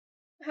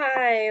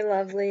Hi,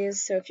 lovelies.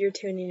 So if you're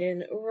tuning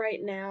in right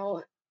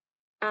now,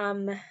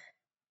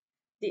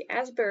 the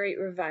Asbury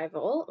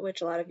Revival,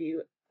 which a lot of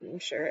you, I'm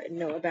sure,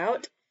 know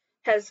about,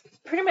 has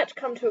pretty much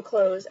come to a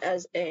close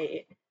as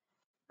a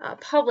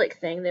public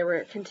thing. They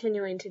were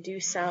continuing to do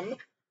some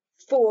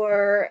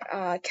for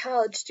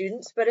college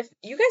students, but if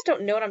you guys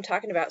don't know what I'm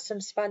talking about,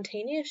 some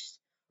spontaneous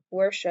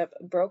worship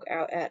broke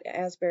out at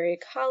Asbury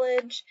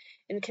College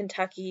in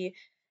Kentucky,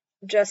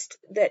 just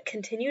that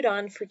continued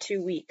on for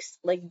 2 weeks,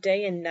 like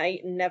day and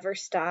night, never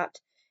stopped.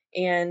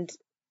 And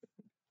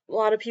a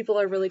lot of people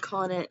are really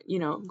calling it,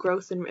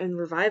 growth and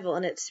revival,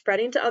 and it's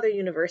spreading to other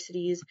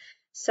universities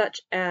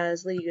such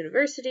as Lee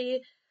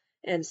University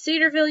and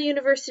Cedarville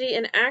University.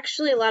 And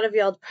actually, a lot of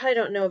y'all probably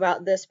don't know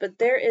about this, but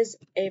there is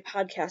a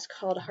podcast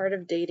called Heart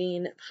of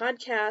Dating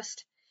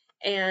podcast,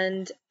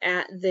 and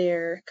at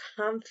their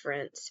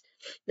conference,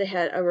 they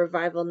had a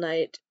revival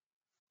night,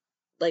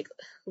 like,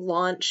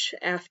 launch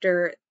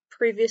after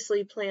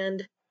previously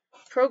planned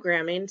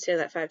programming, say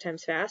that 5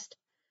 times fast,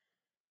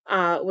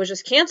 was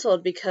just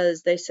canceled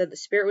because they said the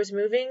Spirit was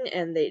moving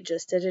and they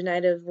just did a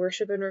night of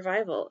worship and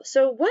revival.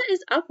 So what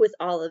is up with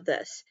all of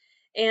this?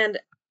 And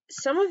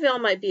some of y'all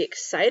might be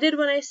excited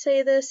when I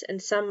say this,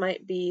 and some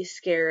might be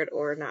scared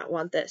or not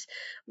want this.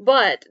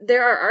 But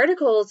there are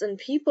articles and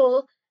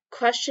people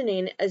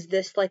questioning, is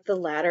this like the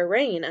latter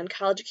rain on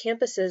college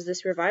campuses,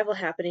 this revival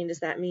happening?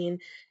 Does that mean,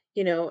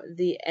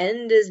 the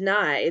end is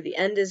nigh, the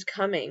end is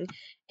coming?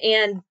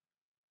 And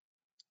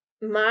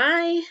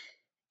my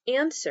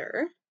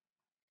answer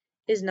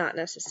is not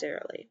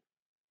necessarily.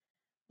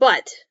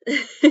 But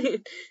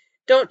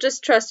don't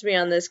just trust me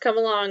on this. Come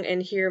along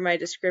and hear my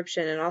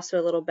description and also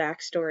a little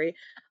backstory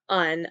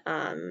on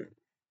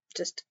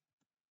just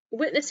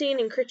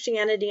witnessing and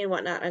Christianity and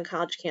whatnot on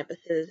college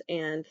campuses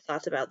and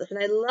thoughts about this. And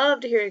I'd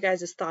love to hear you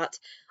guys' thoughts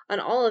on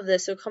all of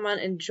this. So come on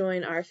and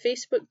join our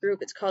Facebook group.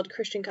 It's called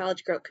Christian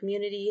College Girl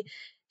Community,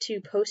 to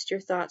post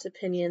your thoughts,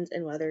 opinions,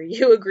 and whether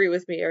you agree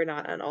with me or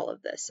not on all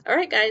of this. All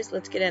right, guys,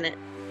 let's get in it.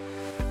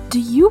 Do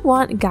you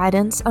want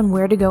guidance on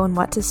where to go and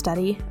what to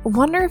study?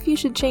 Wonder if you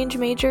should change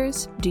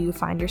majors? Do you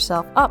find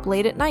yourself up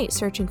late at night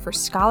searching for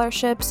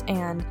scholarships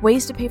and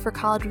ways to pay for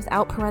college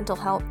without parental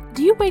help?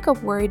 Do you wake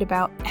up worried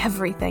about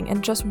everything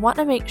and just want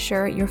to make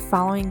sure you're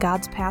following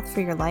God's path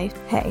for your life?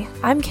 Hey,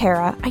 I'm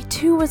Kara. I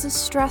too was a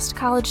stressed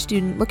college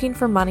student looking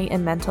for money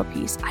and mental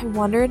peace. I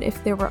wondered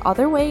if there were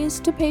other ways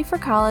to pay for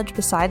college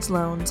besides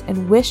loans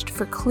and wished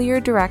for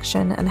clear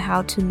direction on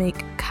how to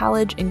make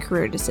college and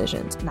career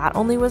decisions. Not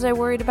only was I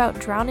worried about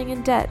drowning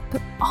in debt,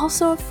 but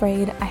also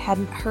afraid I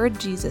hadn't heard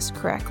Jesus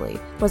correctly.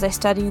 Was I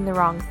studying the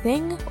wrong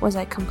thing? Was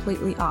I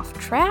completely off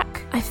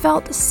track? I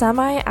felt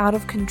semi out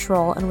of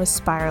control and was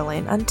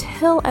spiraling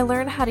until I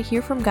learned how to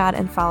hear from God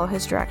and follow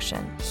His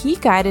direction. He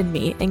guided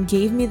me and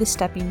gave me the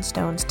stepping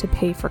stones to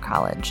pay for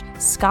college.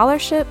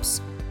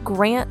 Scholarships,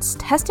 grants,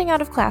 testing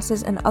out of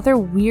classes, and other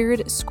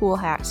weird school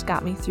hacks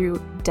got me through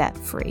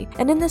debt-free.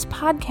 And in this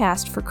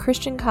podcast for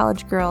Christian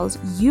college girls,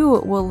 you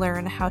will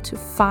learn how to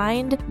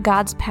find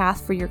God's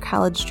path for your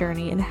college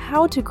journey and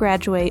how to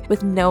graduate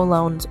with no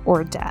loans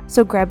or debt.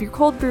 So grab your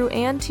cold brew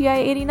and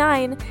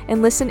TI-89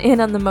 and listen in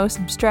on the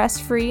most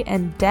stress-free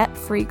and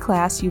debt-free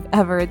class you've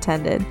ever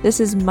attended. This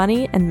is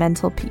Money and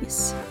Mental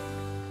Peace.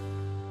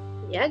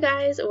 Yeah,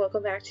 guys,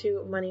 welcome back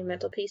to Money and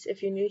Mental Peace.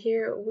 If you're new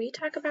here, we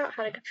talk about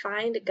how to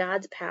find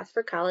God's path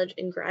for college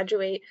and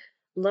graduate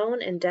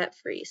loan and debt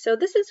free. So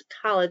this is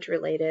college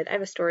related. I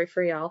have a story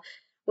for y'all.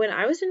 When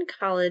I was in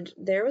college,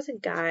 there was a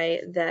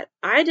guy that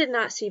I did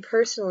not see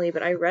personally,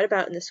 but I read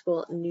about in the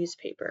school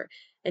newspaper.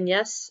 And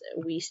yes,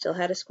 we still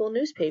had a school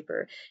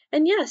newspaper.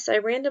 And yes, I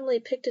randomly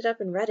picked it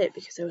up and read it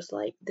because I was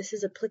like, this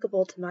is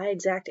applicable to my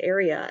exact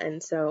area.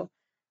 And so,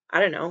 I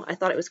don't know, I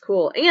thought it was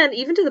cool. And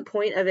even to the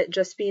point of it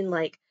just being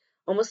like,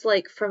 almost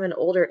like from an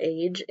older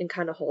age and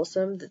kind of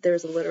wholesome, that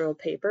there's a literal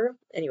paper.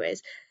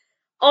 Anyways,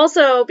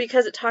 also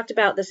because it talked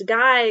about this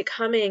guy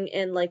coming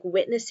and like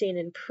witnessing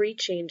and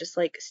preaching, just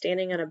like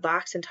standing on a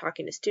box and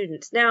talking to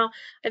students. Now,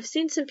 I've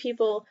seen some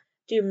people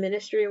do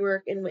ministry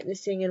work and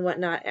witnessing and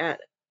whatnot at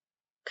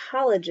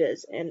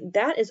colleges, and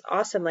that is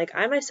awesome. Like,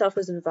 I myself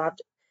was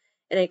involved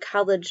in a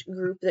college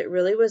group that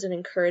really was an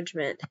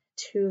encouragement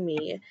to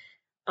me.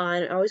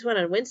 I always went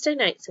on Wednesday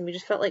nights, and we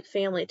just felt like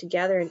family to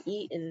gather and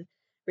eat and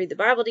read the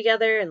Bible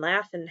together and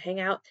laugh and hang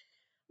out.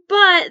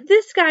 But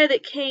this guy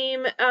that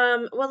came,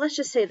 well, let's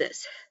just say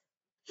this.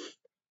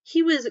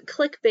 He was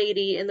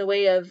clickbaity in the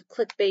way of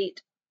clickbait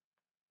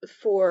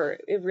for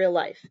real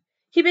life.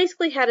 He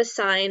basically had a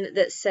sign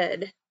that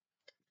said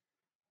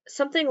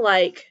something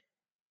like,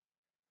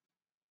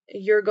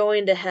 "You're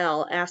going to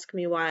hell, ask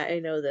me why I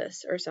know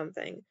this," or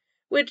something.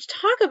 Which,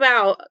 talk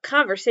about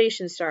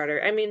conversation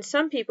starter. I mean,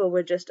 some people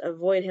would just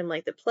avoid him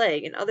like the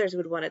plague, and others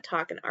would want to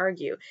talk and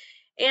argue.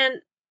 And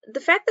the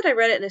fact that I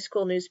read it in a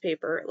school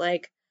newspaper,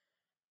 like,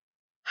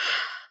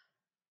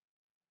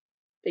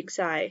 big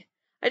sigh.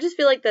 I just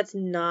feel like that's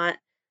not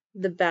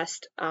the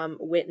best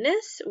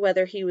witness,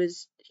 whether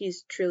he's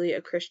truly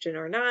a Christian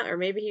or not, or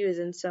maybe he was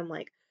in some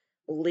like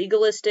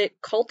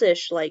legalistic,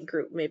 cultish like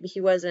group. Maybe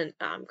he wasn't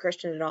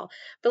Christian at all,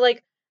 but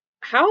like,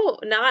 how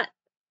not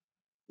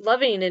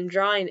loving and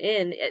drawing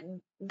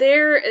in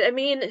there. I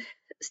mean,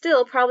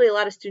 still probably a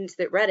lot of students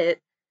that read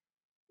it,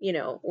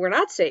 were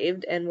not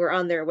saved and were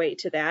on their way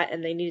to that,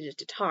 and they needed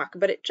to talk,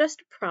 but it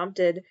just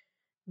prompted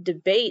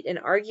debate and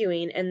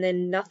arguing, and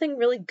then nothing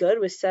really good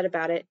was said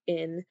about it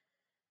in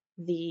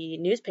the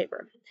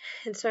newspaper.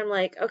 And so I'm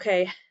like,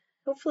 okay,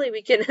 hopefully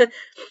we can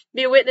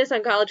be a witness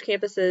on college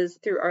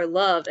campuses through our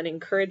love and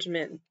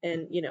encouragement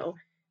and,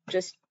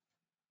 just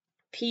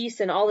peace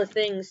and all the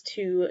things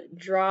to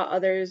draw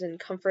others and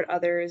comfort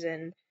others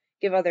and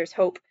give others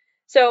hope.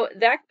 So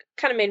that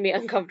kind of made me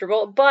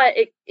uncomfortable, but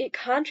it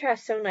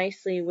contrasts so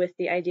nicely with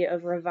the idea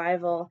of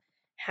revival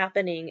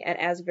happening at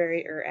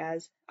Asbury,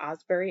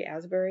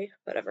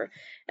 whatever,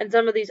 and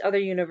some of these other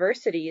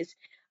universities.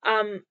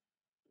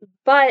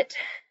 But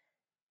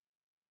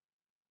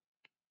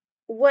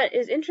what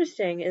is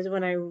interesting is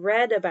when I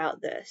read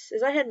about this,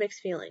 is I had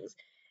mixed feelings,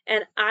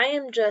 and I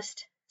am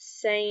just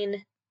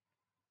saying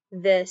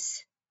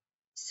this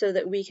so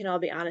that we can all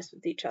be honest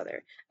with each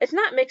other. It's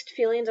not mixed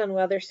feelings on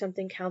whether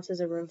something counts as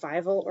a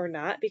revival or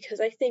not,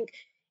 because I think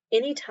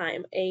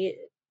anytime a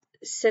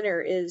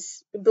sinner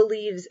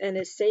believes and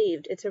is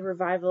saved, it's a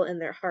revival in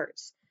their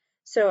hearts.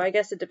 So I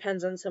guess it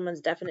depends on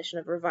someone's definition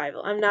of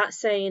revival. I'm not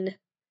saying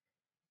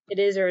it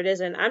is or it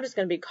isn't. I'm just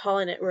going to be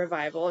calling it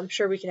revival. I'm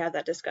sure we can have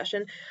that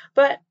discussion.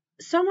 But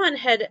someone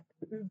had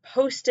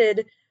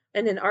posted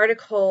in an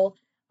article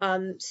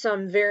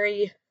some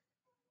very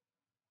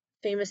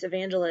famous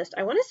evangelist.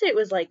 I want to say it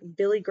was like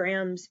Billy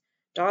Graham's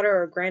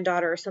daughter or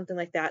granddaughter or something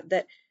like that.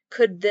 That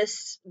could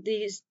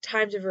these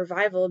times of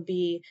revival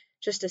be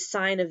just a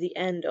sign of the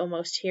end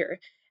almost here?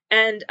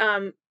 And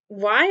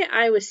why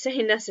I was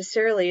saying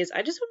necessarily is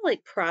I just want to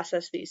like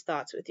process these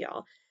thoughts with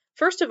y'all.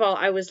 First of all,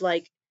 I was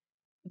like,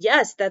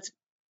 yes,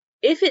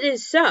 if it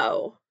is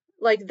so,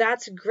 like,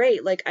 that's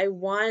great. Like, we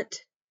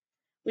want,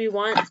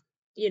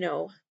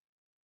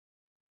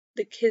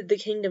 the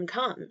kingdom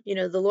come,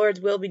 the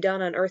Lord's will be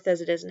done on earth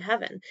as it is in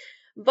heaven.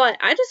 But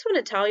I just want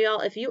to tell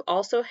y'all, if you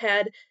also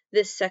had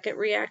this second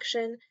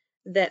reaction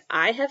that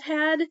I have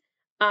had,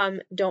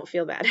 don't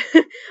feel bad.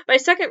 My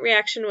second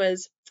reaction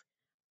was,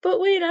 but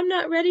wait, I'm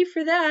not ready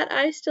for that.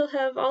 I still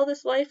have all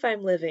this life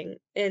I'm living.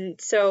 And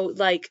so,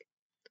 like,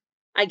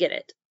 I get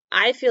it.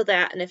 I feel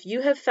that. And if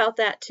you have felt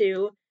that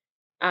too,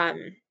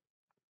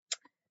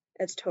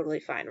 it's totally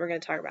fine. We're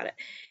going to talk about it.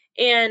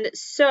 And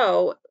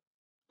so,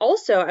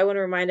 also, I want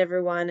to remind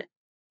everyone,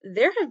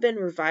 there have been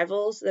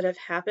revivals that have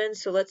happened.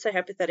 So let's say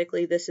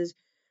hypothetically, this is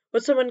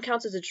what someone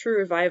counts as a true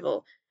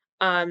revival.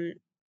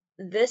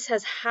 This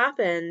has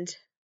happened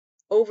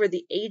over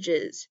the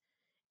ages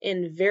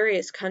in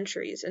various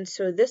countries. And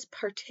so this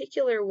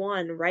particular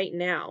one right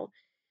now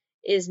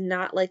is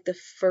not like the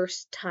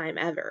first time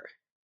ever.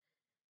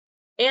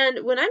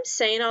 And when I'm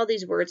saying all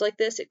these words like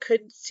this, it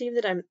could seem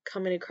that I'm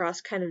coming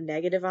across kind of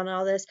negative on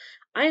all this.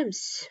 I am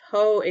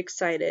so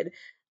excited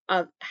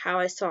of how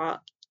I saw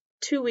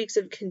 2 weeks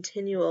of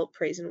continual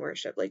praise and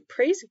worship. Like,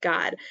 praise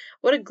God.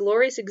 What a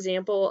glorious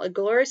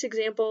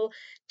example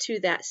to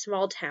that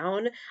small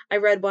town. I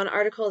read one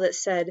article that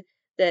said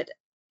that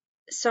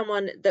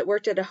someone that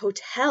worked at a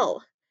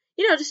hotel,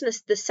 just in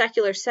the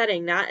secular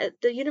setting, not at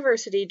the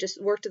university,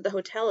 just worked at the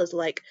hotel, is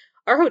like,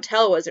 our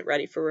hotel wasn't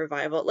ready for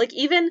revival. Like,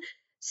 even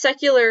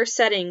secular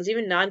settings,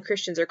 even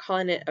non-Christians are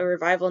calling it a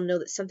revival and know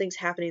that something's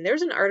happening.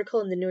 There's an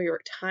article in the New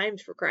York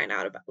Times, for crying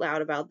out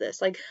loud, about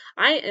this. Like,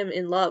 I am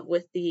in love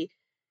with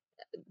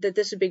that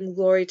this would bring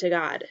glory to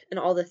God and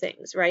all the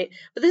things, right?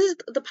 But this is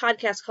the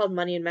podcast called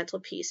Money and Mental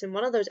Peace. And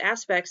one of those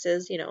aspects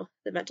is,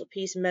 the mental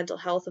peace and mental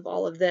health of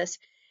all of this.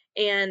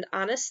 And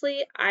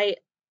honestly, I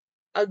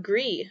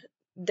agree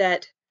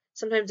that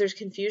sometimes there's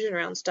confusion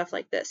around stuff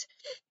like this.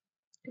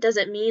 It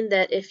doesn't mean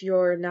that if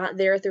you're not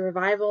there at the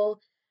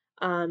revival,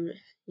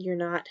 you're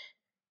not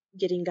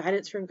getting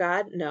guidance from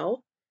God.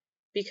 No,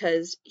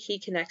 because He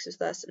connects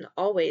with us in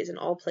all ways, in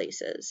all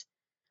places.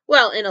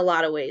 Well, in a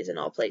lot of ways, in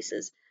all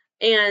places.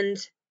 And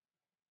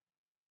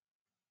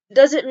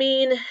does it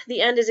mean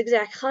the end is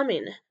exact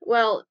coming?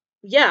 Well,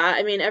 yeah,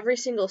 I mean, every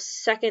single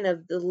second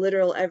of the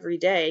literal every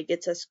day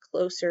gets us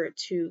closer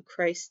to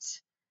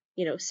Christ's,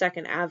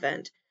 second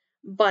advent.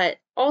 But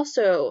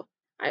also,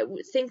 I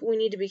think we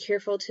need to be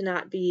careful to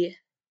not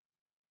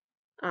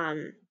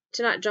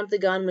jump the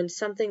gun when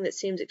something that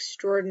seems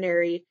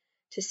extraordinary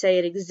to say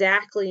it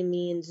exactly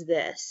means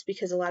this,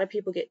 because a lot of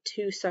people get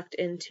too sucked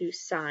into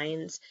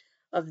signs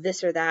of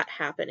this or that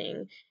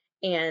happening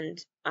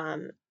and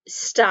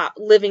stop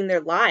living their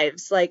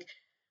lives. Like,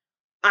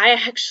 I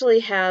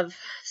actually have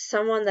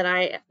someone that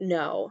I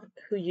know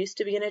who used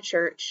to be in a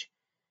church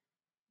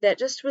that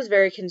just was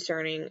very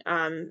concerning,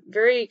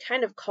 very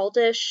kind of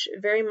cultish,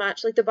 very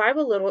much like the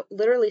Bible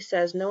literally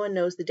says no one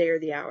knows the day or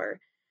the hour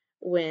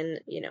when,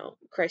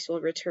 Christ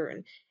will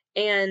return.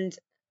 And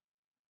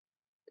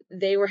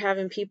they were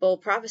having people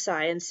prophesy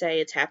and say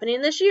it's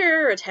happening this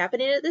year or it's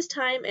happening at this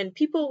time, and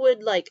people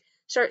would like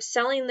start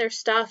selling their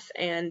stuff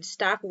and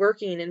stop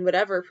working and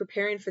whatever,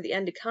 preparing for the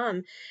end to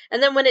come.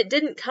 And then when it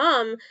didn't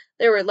come,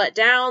 they were let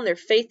down, their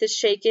faith is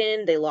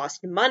shaken, they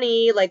lost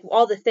money, like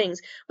all the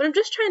things. What I'm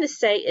just trying to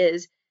say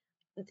is,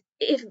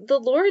 if the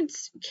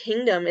Lord's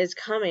kingdom is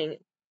coming,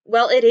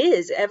 well, it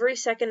is. Every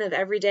second of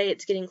every day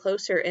it's getting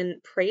closer,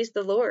 and praise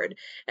the Lord.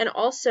 And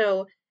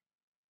also,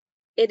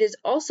 it is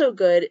also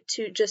good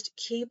to just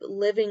keep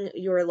living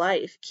your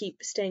life,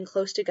 keep staying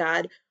close to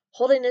God,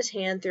 holding his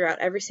hand throughout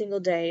every single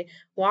day,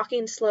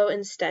 walking slow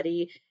and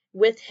steady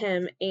with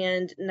him,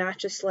 and not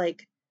just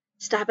like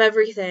stop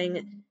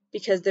everything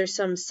because there's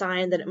some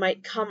sign that it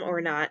might come or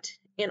not.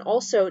 And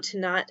also to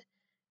not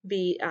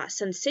be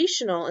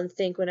sensational and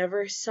think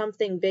whenever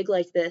something big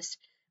like this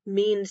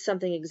means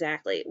something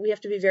exactly. We have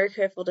to be very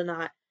careful to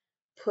not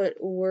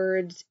put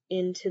words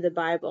into the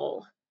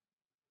Bible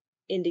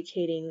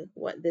indicating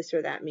what this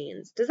or that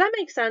means. Does that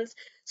make sense?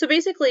 So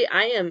basically,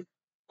 I am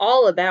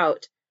all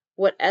about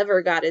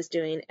whatever God is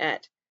doing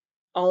at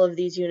all of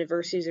these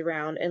universities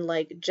around, and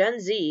like Gen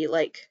Z,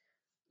 like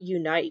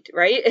unite,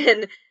 right?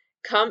 And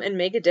come and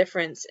make a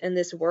difference in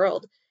this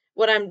world.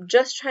 What I'm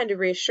just trying to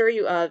reassure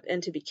you of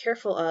and to be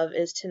careful of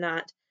is to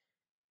not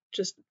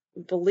just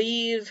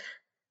believe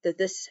that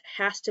this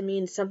has to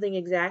mean something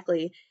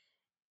exactly.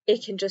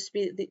 It can just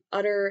be the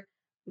utter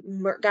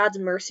God's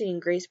mercy and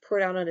grace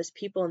poured out on his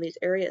people in these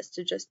areas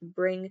to just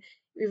bring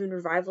even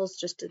revivals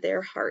just to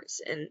their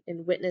hearts and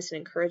witness and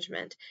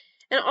encouragement.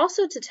 And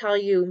also to tell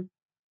you,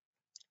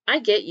 I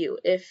get you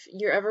if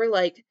you're ever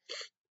like,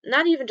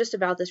 not even just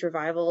about this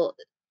revival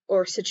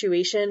or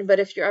situation, but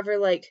if you're ever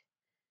like,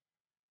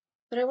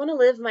 but I want to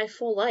live my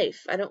full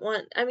life. I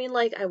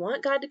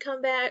want God to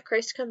come back,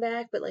 Christ to come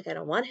back, but like, I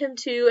don't want him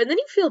to. And then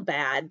you feel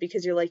bad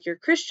because you're like, you're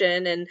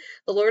Christian and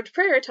the Lord's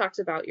Prayer talks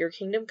about your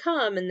kingdom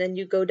come. And then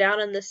you go down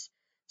on this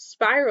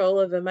spiral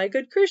of, am I a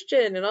good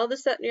Christian? And all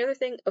this, that, and the other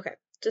thing. Okay,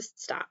 just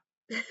stop.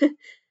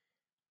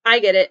 I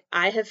get it.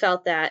 I have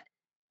felt that.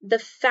 The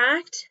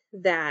fact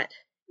that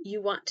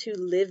you want to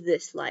live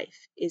this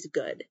life is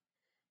good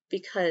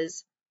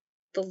because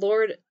the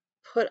Lord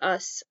put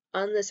us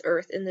on this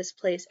earth, in this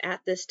place, at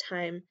this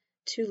time,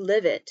 to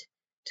live it,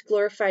 to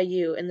glorify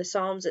you. In the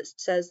Psalms, it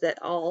says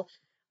that all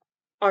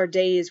our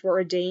days were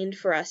ordained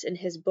for us in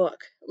his book.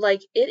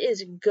 Like, it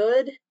is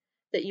good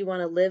that you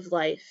want to live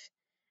life.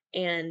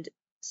 And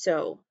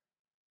so,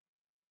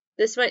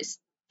 this might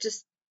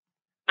just,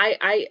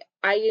 I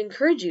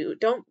encourage you,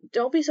 don't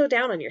be so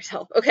down on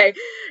yourself, okay?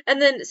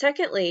 And then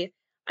secondly,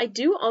 I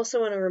do also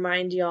want to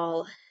remind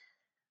y'all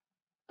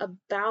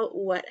about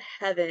what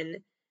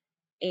heaven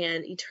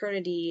and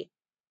eternity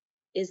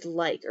is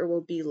like or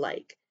will be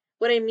like.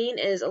 What I mean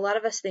is, a lot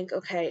of us think,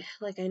 okay,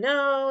 like I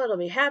know it'll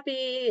be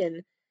happy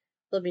and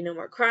there'll be no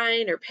more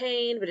crying or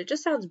pain, but it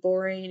just sounds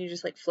boring and you're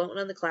just like floating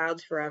on the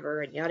clouds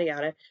forever and yada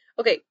yada.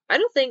 Okay, I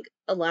don't think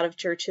a lot of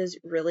churches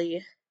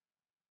really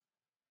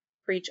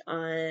preach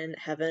on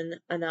heaven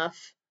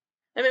enough.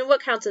 I mean,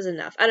 what counts as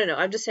enough? I don't know.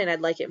 I'm just saying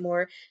I'd like it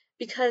more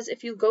because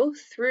if you go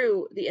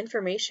through the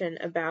information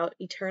about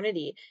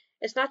eternity,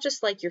 it's not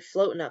just like you're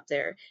floating up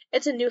there.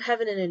 It's a new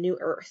heaven and a new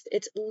earth.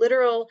 It's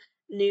literal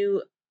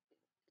new,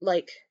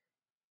 like,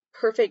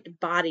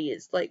 perfect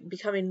bodies, like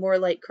becoming more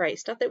like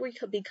Christ. Not that we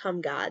could become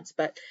gods,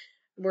 but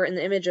we're in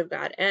the image of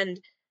God. And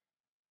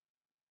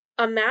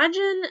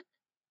imagine,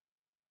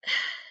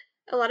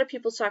 a lot of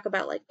people talk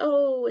about like,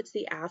 oh, it's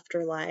the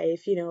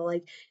afterlife,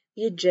 like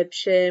the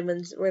Egyptian,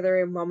 where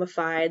they're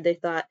mummified, they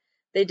thought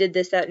they did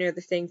this, that, and the other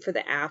thing for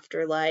the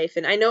afterlife.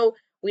 And I know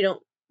we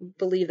don't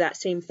believe that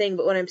same thing,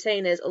 but what I'm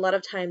saying is a lot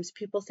of times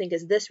people think,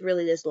 is this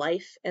really this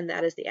life? And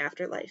that is the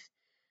afterlife.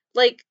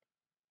 Like,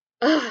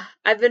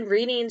 I've been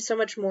reading so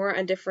much more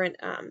on different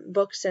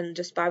books and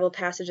just Bible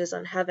passages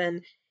on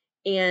heaven,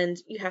 and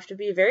you have to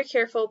be very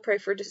careful, pray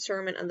for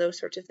discernment on those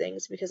sorts of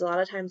things, because a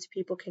lot of times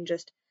people can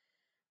just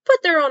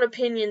put their own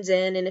opinions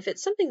in, and if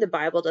it's something the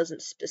Bible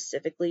doesn't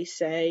specifically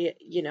say,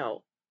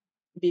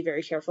 be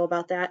very careful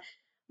about that.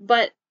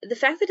 But the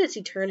fact that it's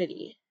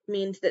eternity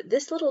means that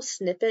this little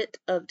snippet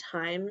of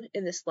time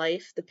in this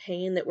life, the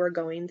pain that we're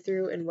going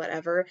through and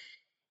whatever,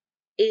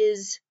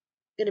 is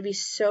going to be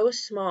so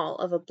small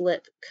of a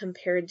blip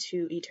compared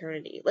to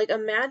eternity. Like,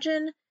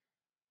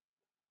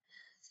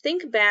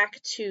 think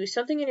back to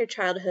something in your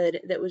childhood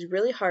that was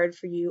really hard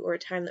for you, or a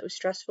time that was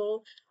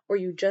stressful, or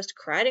you just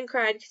cried and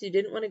cried because you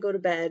didn't want to go to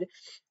bed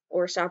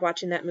or stop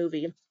watching that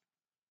movie.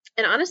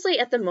 And honestly,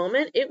 at the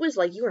moment, it was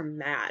like you were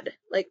mad,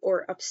 like,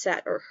 or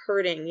upset or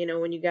hurting,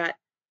 when you got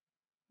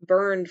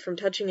burned from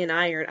touching an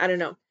iron. I don't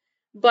know.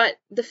 But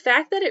the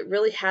fact that it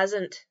really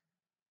hasn't,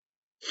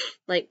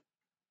 like,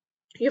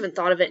 you haven't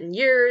thought of it in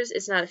years,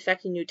 it's not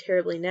affecting you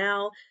terribly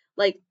now.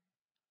 Like,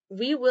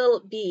 we will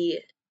be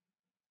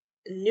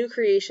new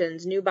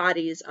creations, new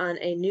bodies on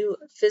a new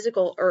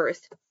physical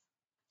earth.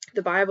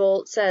 The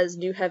Bible says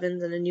new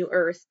heavens and a new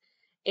earth,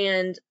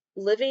 and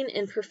living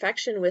in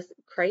perfection with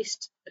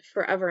Christ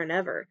forever and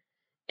ever.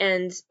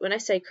 And when I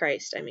say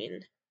Christ, I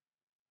mean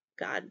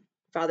God,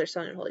 Father,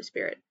 Son, and Holy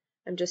Spirit.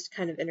 I'm just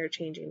kind of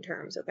interchanging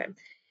terms, okay?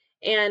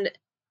 And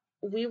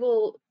we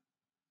will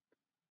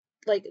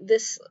like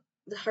this,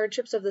 the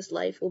hardships of this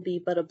life will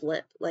be but a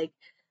blip. Like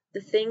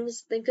the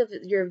things, think of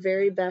your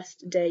very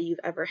best day you've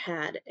ever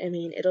had. I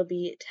mean, it'll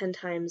be 10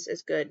 times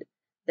as good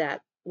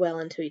that well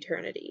into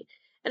eternity.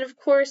 And of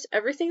course,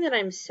 everything that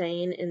I'm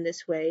saying in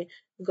this way,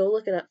 go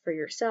look it up for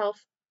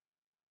yourself.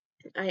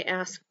 I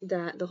ask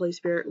that the Holy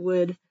Spirit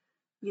would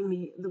give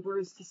me the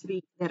words to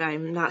speak, that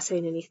I'm not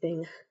saying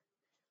anything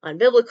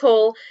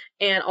unbiblical,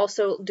 and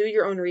also do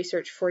your own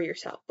research for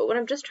yourself. But what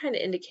I'm just trying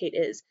to indicate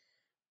is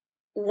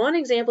one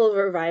example of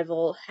a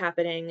revival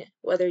happening,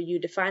 whether you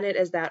define it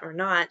as that or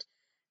not,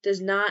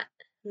 does not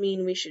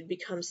mean we should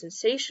become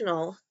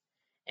sensational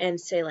and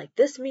say, like,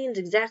 this means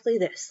exactly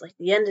this, like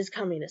the end is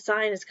coming, a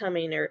sign is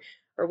coming, or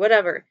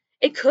whatever.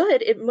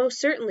 It most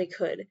certainly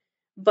could,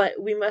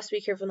 but we must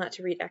be careful not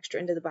to read extra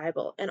into the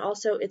Bible. And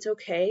also, it's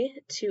okay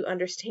to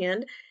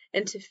understand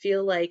and to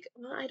feel like,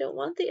 well, I don't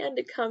want the end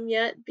to come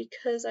yet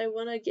because I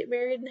want to get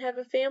married and have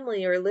a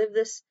family or live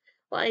this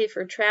life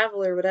or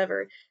travel or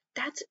whatever.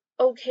 That's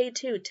okay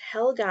too.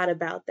 Tell God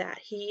about that.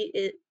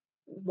 He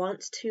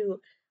wants to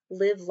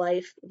live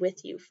life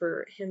with you,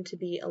 for him to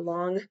be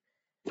along,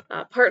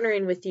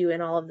 partnering with you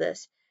in all of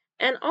this.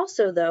 And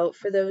also, though,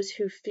 for those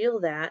who feel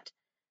that,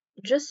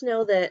 just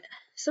know that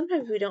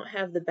sometimes we don't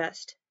have the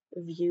best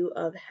view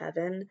of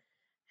heaven.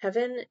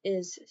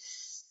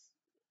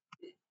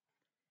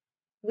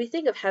 We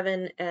think of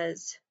heaven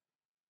as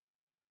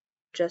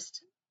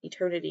just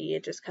eternity,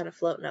 it just kind of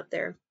floating up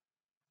there.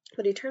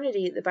 But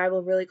eternity, the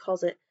Bible really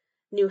calls it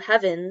new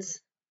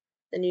heavens,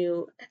 the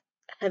new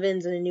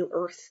heavens and a new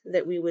earth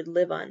that we would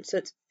live on. So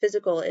it's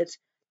physical, it's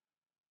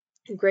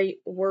great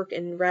work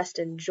and rest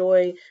and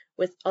joy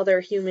with other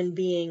human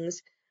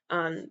beings,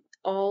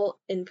 all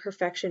in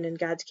perfection in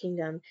God's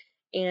kingdom.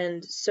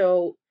 And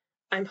so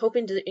I'm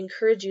hoping to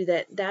encourage you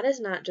that that is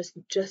not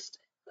just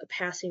a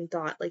passing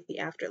thought like the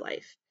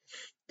afterlife.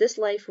 This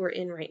life we're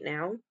in right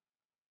now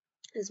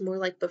is more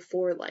like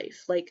before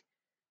life. Like,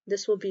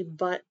 this will be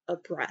but a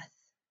breath,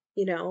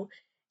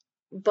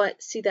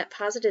 but see that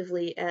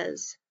positively,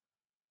 as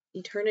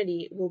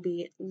eternity will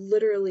be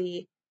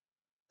literally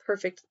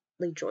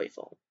perfectly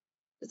joyful.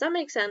 Does that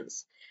make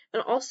sense?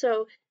 And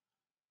also,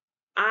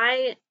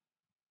 I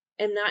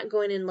am not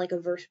going in like a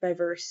verse by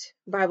verse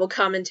Bible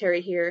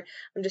commentary here.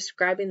 I'm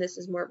describing this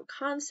as more of a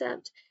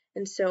concept.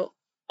 And so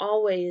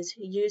always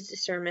use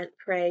discernment,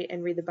 pray,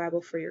 and read the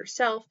Bible for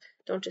yourself.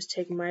 Don't just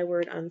take my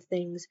word on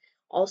things.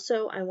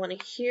 Also, I want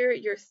to hear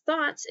your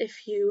thoughts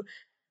if you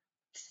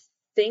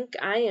think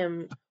I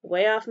am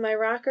way off my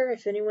rocker,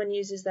 if anyone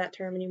uses that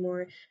term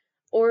anymore,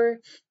 or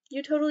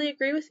you totally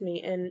agree with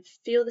me and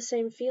feel the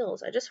same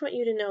feels. I just want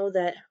you to know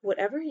that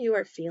whatever you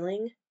are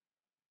feeling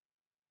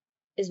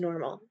is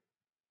normal.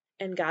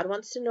 And God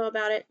wants to know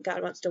about it.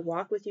 God wants to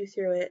walk with you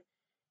through it,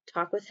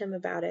 talk with him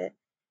about it,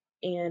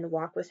 and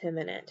walk with him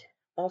in it.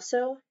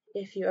 Also,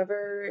 if you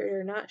ever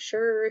are not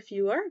sure if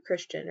you are a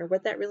Christian or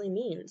what that really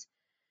means,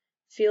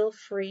 feel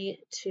free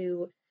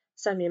to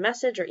send me a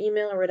message or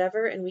email or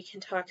whatever, and we can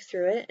talk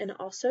through it. And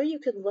also, you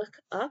could look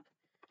up,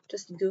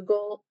 just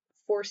Google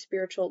 4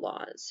 spiritual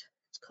laws.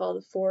 It's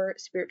called 4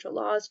 spiritual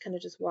laws, kind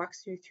of just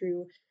walks you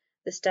through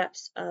the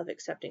steps of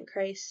accepting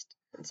Christ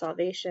and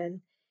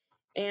salvation.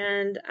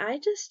 And I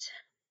just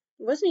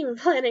wasn't even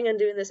planning on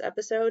doing this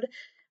episode,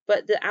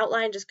 but the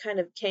outline just kind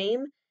of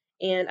came,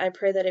 and I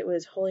pray that it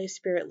was Holy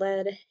Spirit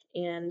led,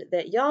 and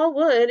that y'all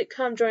would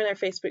come join our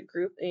Facebook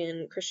group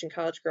in Christian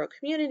College Girl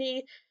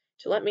Community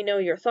to let me know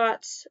your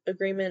thoughts,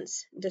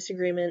 agreements,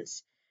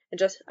 disagreements, and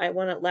just, I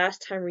want to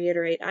last time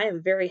reiterate, I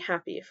am very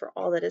happy for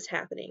all that is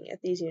happening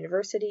at these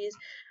universities.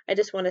 I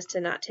just want us to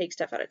not take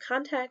stuff out of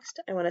context.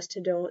 I want us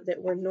to know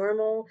that we're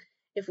normal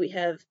if we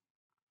have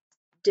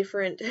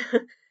different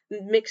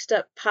mixed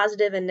up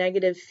positive and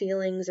negative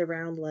feelings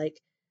around, like,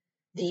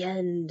 the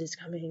end is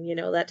coming,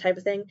 that type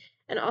of thing.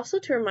 And also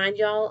to remind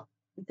y'all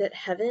that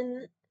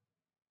heaven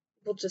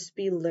will just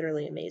be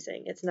literally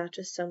amazing. It's not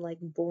just some like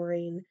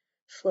boring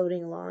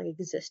floating along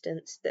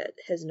existence that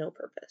has no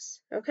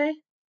purpose.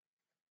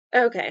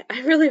 Okay,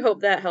 I really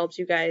hope that helps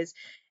you guys.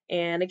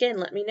 And again,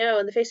 let me know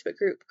in the Facebook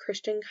group,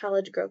 Christian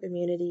College Girl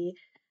Community.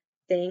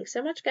 Thanks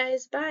so much,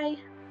 guys. Bye.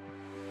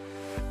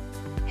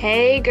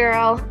 Hey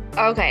girl.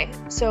 Okay,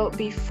 so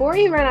before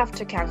you run off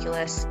to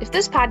calculus, if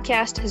this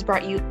podcast has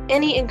brought you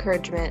any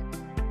encouragement,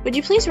 would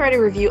you please write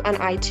a review on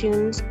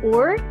iTunes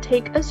or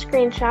take a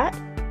screenshot,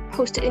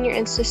 post it in your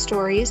Insta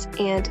stories,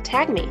 and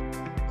tag me.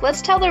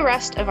 Let's tell the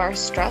rest of our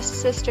stressed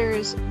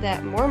sisters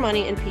that more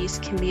money and peace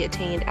can be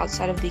attained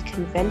outside of the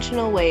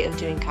conventional way of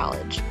doing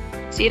college.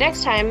 See you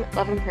next time.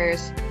 Love and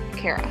prayers,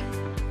 Kara.